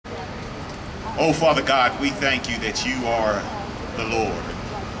Oh, Father God, we thank you that you are the Lord,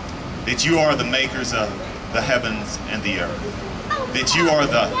 that you are the makers of the heavens and the earth, that you are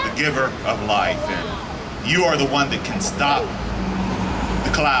the giver of life, and you are the one that can stop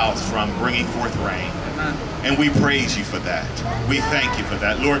the clouds from bringing forth rain. And we praise you for that. We thank you for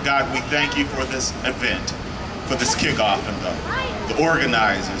that. Lord God, we thank you for this event, for this kickoff, and the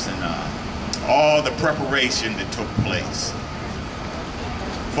organizers, and all the preparation that took place.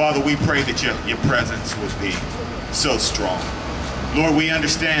 Father, we pray that your presence would be so strong. Lord, we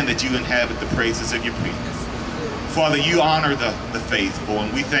understand that you inhabit the praises of your people. Father, you honor the faithful,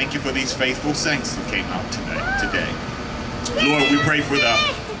 and we thank you for these faithful saints who came out today. Lord, we pray for the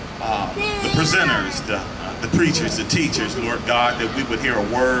presenters, the preachers, the teachers, Lord God, that we would hear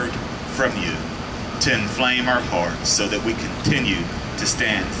a word from you to inflame our hearts so that we continue to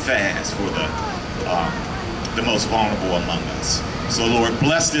stand fast for the most vulnerable among us. So Lord,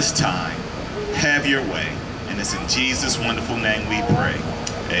 bless this time. Have your way. And it's in Jesus' wonderful name we pray.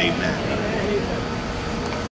 Amen.